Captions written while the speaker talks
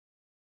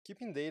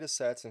Keeping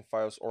datasets and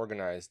files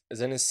organized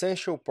is an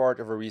essential part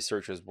of a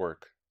researcher's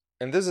work,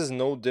 and this is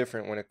no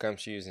different when it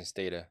comes to using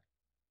Stata.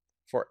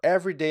 For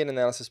every data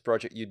analysis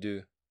project you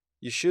do,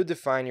 you should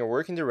define your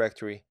working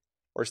directory,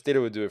 or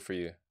Stata will do it for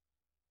you.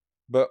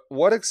 But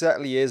what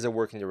exactly is a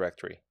working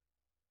directory?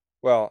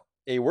 Well,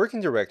 a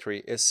working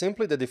directory is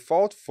simply the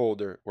default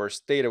folder where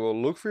Stata will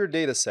look for your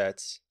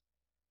datasets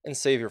and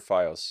save your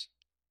files.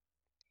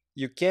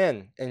 You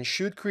can and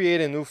should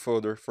create a new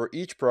folder for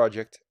each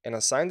project and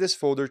assign this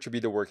folder to be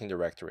the working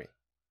directory.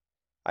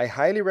 I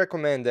highly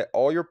recommend that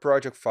all your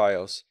project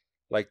files,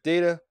 like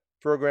data,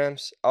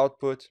 programs,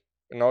 output,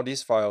 and all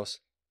these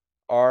files,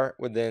 are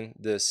within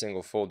this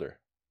single folder.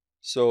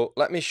 So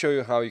let me show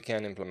you how you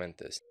can implement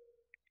this.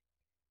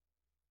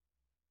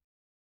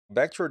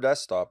 Back to your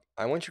desktop,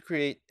 I want to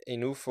create a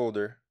new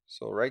folder.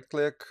 So right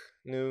click,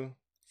 new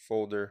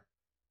folder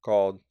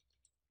called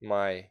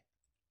my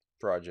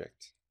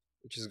project,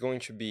 which is going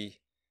to be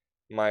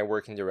my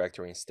working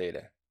directory in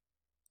Stata.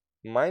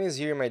 Mine is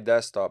here in my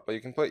desktop, but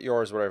you can put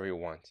yours wherever you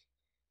want.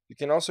 You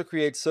can also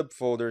create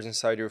subfolders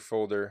inside your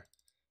folder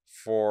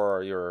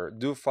for your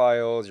do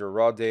files, your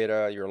raw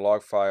data, your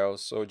log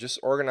files. So just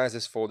organize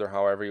this folder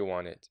however you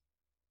want it.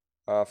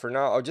 For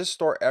now, I'll just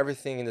store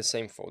everything in the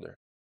same folder.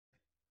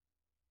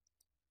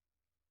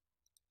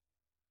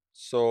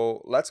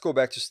 So let's go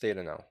back to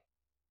Stata now.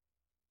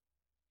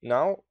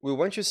 Now, we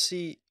want to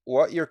see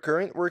what your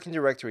current working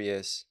directory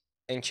is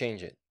and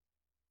change it.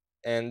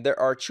 And there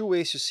are two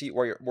ways to see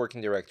what your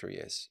working directory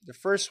is. The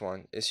first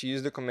one is to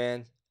use the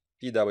command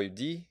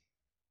pwd,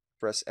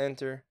 press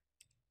enter,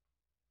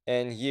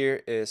 and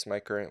here is my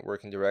current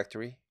working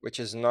directory, which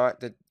is not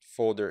the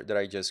folder that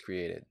I just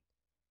created.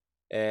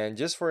 And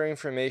just for your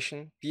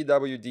information,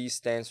 pwd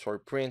stands for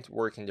print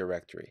working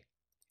directory.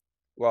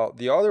 Well,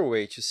 the other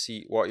way to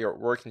see what your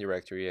working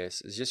directory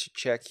is just to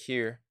check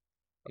here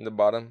on the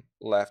bottom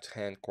left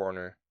hand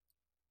corner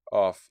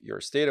of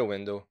your Stata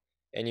window,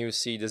 and you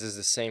see this is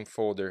the same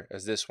folder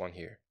as this one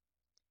here.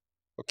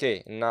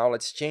 Okay, now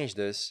let's change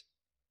this.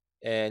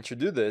 And to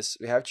do this,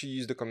 we have to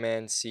use the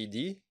command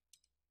cd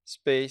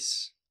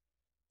space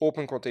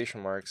open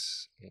quotation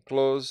marks and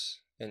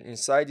close, and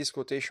inside these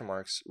quotation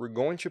marks we're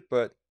going to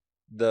put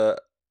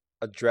the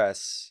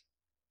address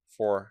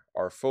for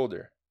our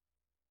folder.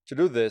 To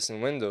do this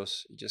in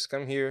Windows, you just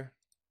come here,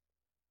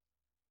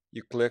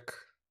 you click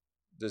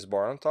this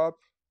bar on top,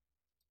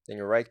 then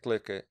you right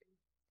click it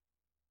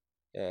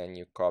and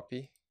you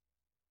copy,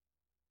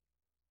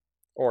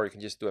 or you can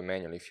just do it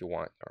manually if you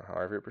want, or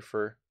however you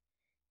prefer,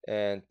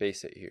 and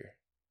paste it here.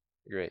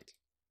 Great.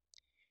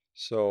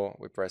 So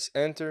we press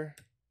enter,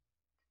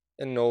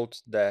 and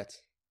note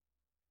that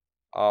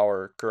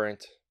our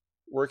current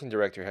working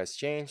directory has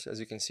changed, as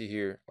you can see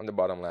here on the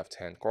bottom left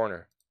hand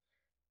corner.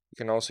 You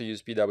can also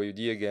use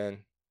pwd again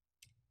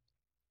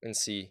and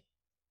see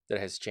that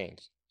it has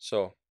changed.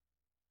 So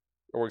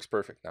it works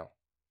perfect now.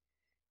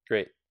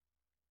 Great.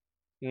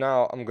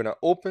 Now I'm gonna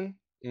open,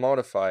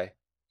 modify,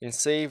 and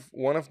save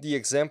one of the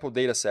example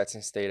datasets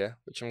in Stata,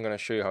 which I'm gonna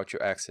show you how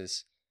to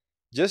access,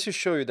 just to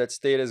show you that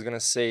Stata is gonna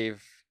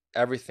save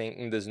everything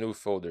in this new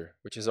folder,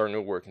 which is our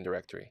new working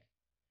directory.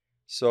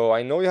 So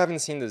I know you haven't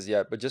seen this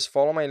yet, but just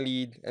follow my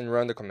lead and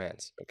run the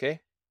commands,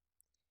 okay?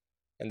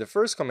 And the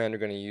first command we're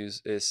going to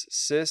use is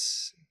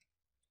sys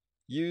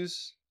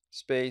use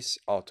space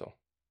auto,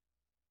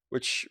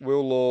 which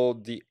will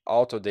load the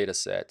auto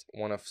dataset,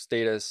 one of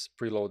Stata's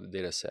preloaded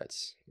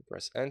datasets.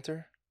 Press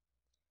enter,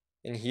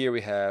 and here we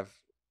have,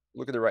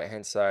 look at the right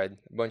hand side,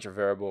 a bunch of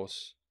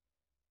variables,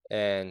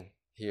 and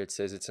here it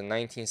says it's a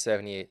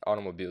 1978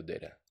 automobile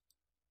data.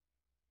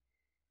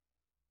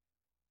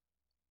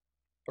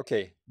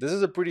 Okay, this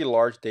is a pretty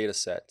large data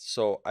set,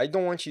 so I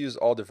don't want to use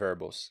all the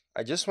variables.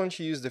 I just want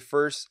to use the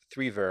first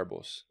three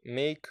variables,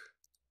 make,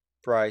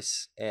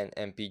 price, and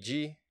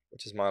MPG,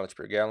 which is mileage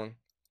per gallon.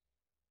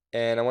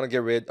 And I want to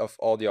get rid of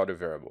all the other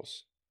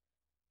variables.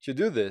 To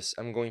do this,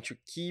 I'm going to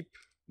keep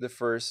the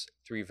first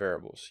three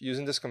variables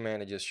using this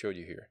command I just showed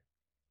you here.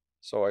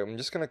 So I'm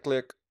just going to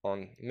click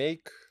on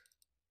make,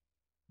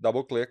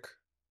 double click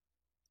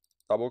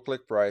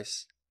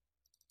price,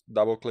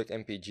 double click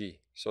MPG.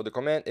 So the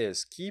command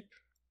is keep,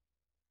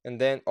 and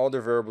then all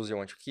the variables you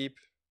want to keep,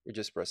 we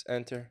just press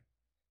enter,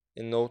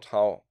 and note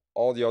how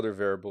all the other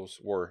variables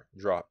were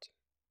dropped.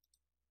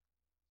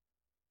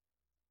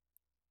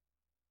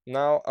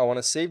 Now I want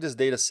to save this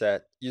data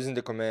set using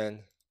the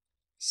command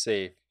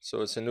save.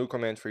 So it's a new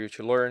command for you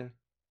to learn,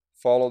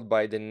 followed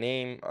by the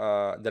name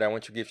that I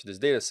want to give to this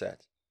data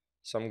set.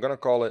 So I'm going to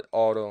call it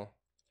auto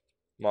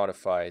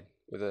modified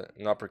with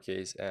an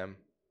uppercase M,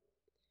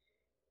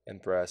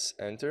 and press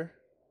enter.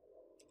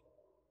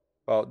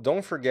 Well,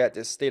 don't forget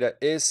this data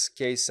is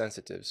case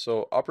sensitive,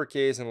 so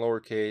uppercase and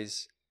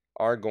lowercase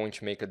are going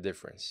to make a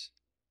difference.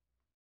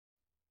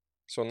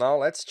 So now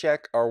let's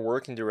check our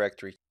working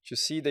directory to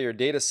see that your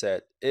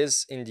dataset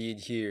is indeed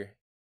here.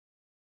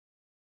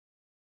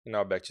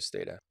 Now back to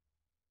Stata.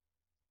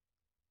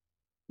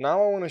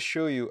 Now I want to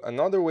show you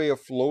another way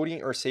of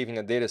loading or saving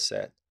a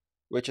dataset,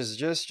 which is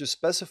just to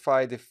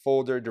specify the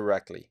folder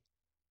directly.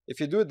 If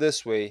you do it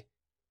this way,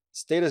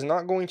 Stata is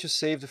not going to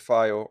save the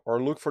file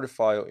or look for the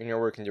file in your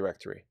working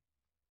directory.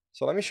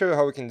 So let me show you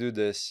how we can do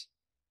this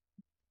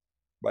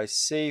by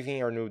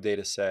saving our new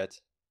data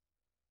set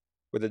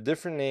with a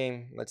different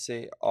name. Let's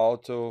say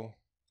auto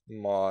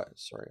mod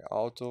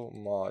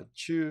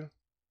 2.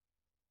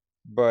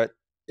 But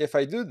if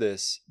I do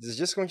this, this is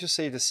just going to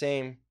save the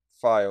same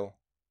file,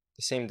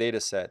 the same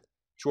data set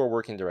to our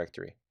working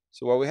directory.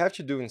 So what we have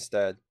to do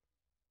instead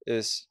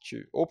is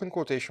to open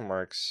quotation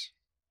marks.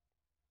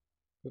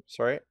 Oops,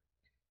 sorry.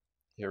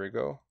 Here we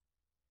go.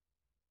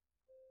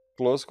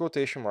 Close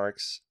quotation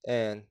marks,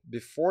 and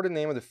before the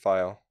name of the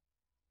file,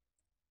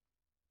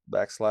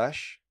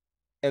 backslash,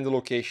 and the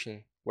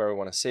location where we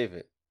want to save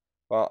it.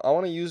 Well, I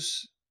want to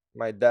use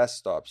my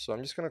desktop, so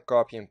I'm just going to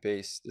copy and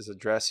paste this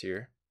address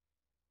here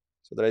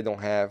so that I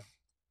don't have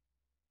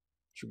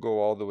to go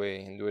all the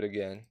way and do it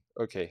again.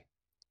 Okay,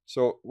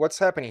 so what's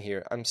happening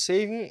here? I'm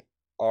saving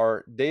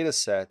our data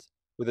set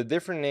with a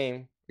different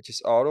name, which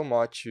is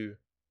automod2,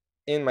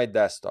 in my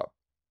desktop.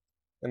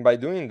 And by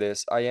doing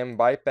this, I am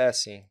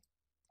bypassing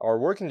our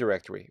working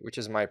directory, which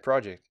is my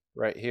project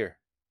right here.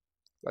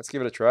 Let's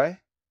give it a try.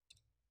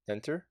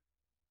 Enter.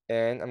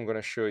 And I'm going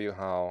to show you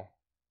how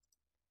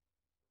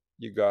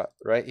you got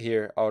right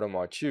here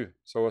automod2.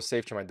 So it was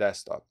saved to my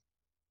desktop.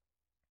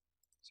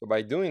 So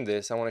by doing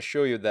this, I want to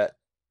show you that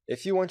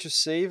if you want to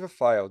save a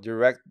file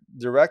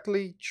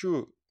directly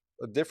to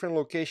a different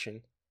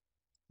location,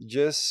 you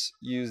just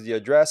use the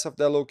address of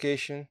that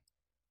location,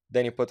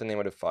 then you put the name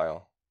of the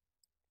file.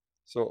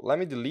 So let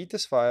me delete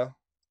this file,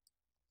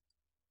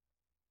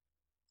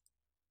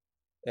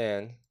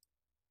 and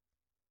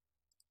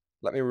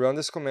let me run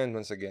this command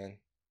once again.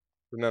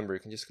 Remember, you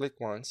can just click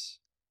once,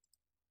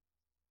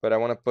 but I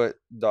want to put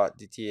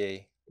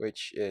 .dta,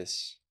 which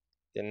is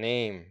the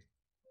name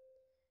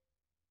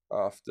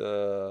of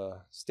the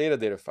Stata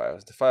data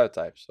files, the file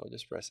type. So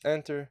just press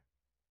enter.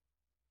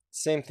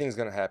 Same thing's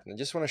going to happen. I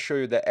just want to show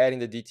you that adding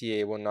the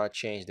DTA will not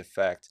change the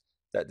fact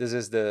that this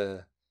is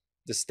the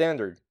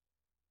standard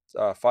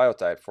file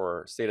type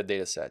for Stata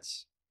data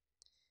sets.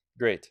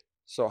 Great.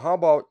 So how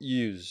about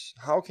use?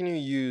 How can you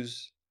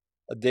use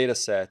a data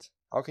set?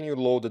 How can you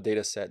load a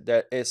data set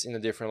that is in a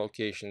different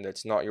location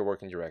that's not your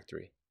working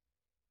directory?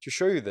 To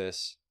show you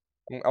this,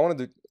 I want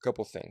to do a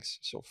couple things.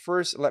 So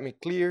first, let me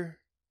clear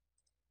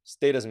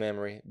Stata's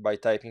memory by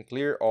typing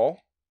clear all.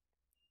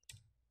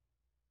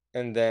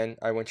 And then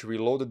I want to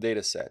reload the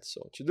data set.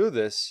 So to do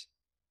this,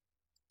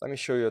 let me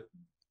show you a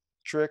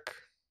trick,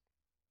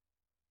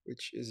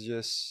 which is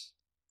just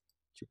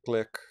to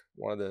click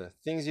one of the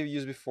things you've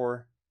used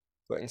before,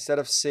 but instead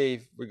of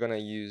save, we're going to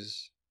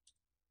use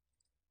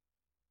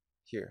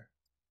here,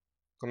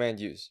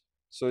 command use.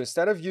 So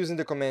instead of using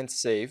the command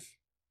save,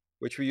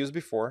 which we used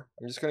before,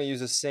 I'm just going to use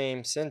the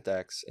same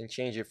syntax and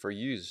change it for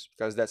use,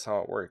 because that's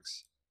how it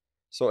works.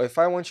 So if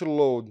I want to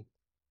load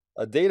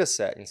a data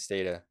set in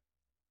Stata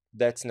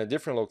that's in a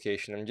different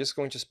location, I'm just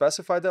going to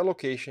specify that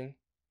location.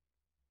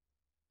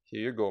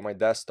 Here you go, my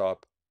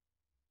desktop.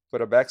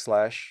 Put a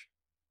backslash,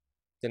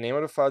 the name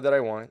of the file that I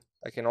want.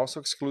 I can also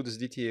exclude this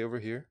DTA over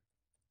here.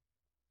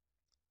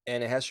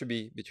 And it has to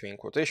be between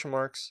quotation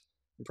marks,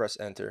 and press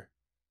enter.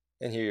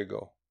 And here you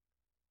go.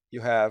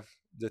 You have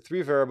the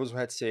 3 variables we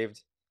had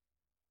saved,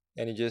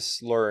 and you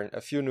just learn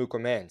a few new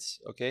commands,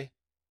 okay?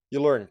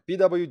 You learn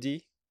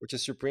pwd, which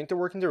is to print the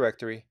working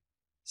directory,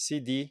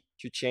 cd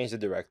to change the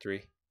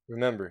directory.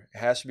 Remember, it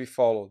has to be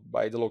followed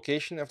by the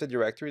location of the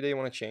directory that you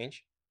want to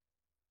change.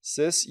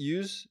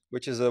 sysuse,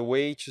 which is a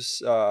way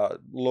to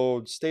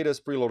load Stata's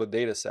preloaded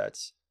data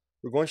sets.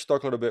 We're going to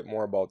talk a little bit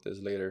more about this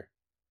later.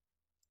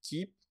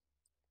 Keep,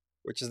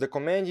 which is the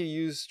command you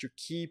use to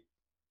keep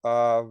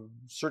a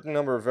certain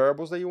number of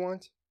variables that you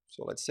want.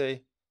 So let's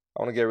say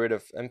I want to get rid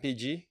of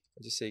mpg.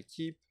 I just say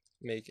keep,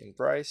 make, and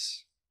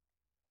price.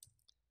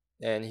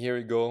 And here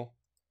we go.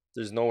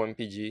 There's no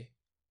mpg.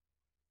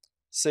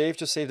 Save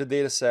to save the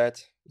data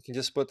set. You can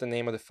just put the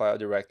name of the file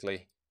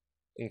directly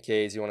in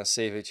case you want to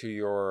save it to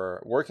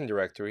your working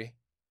directory,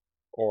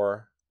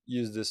 or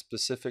use the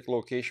specific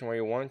location where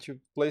you want to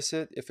place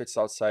it if it's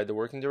outside the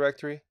working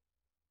directory.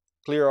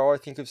 Clear all, I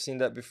think we've seen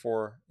that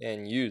before,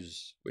 and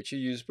use, which you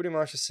use pretty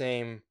much the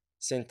same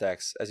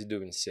syntax as you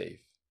do in save.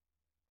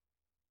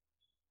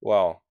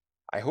 Well,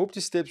 I hope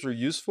these tips were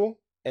useful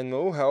and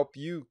will help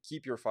you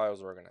keep your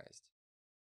files organized.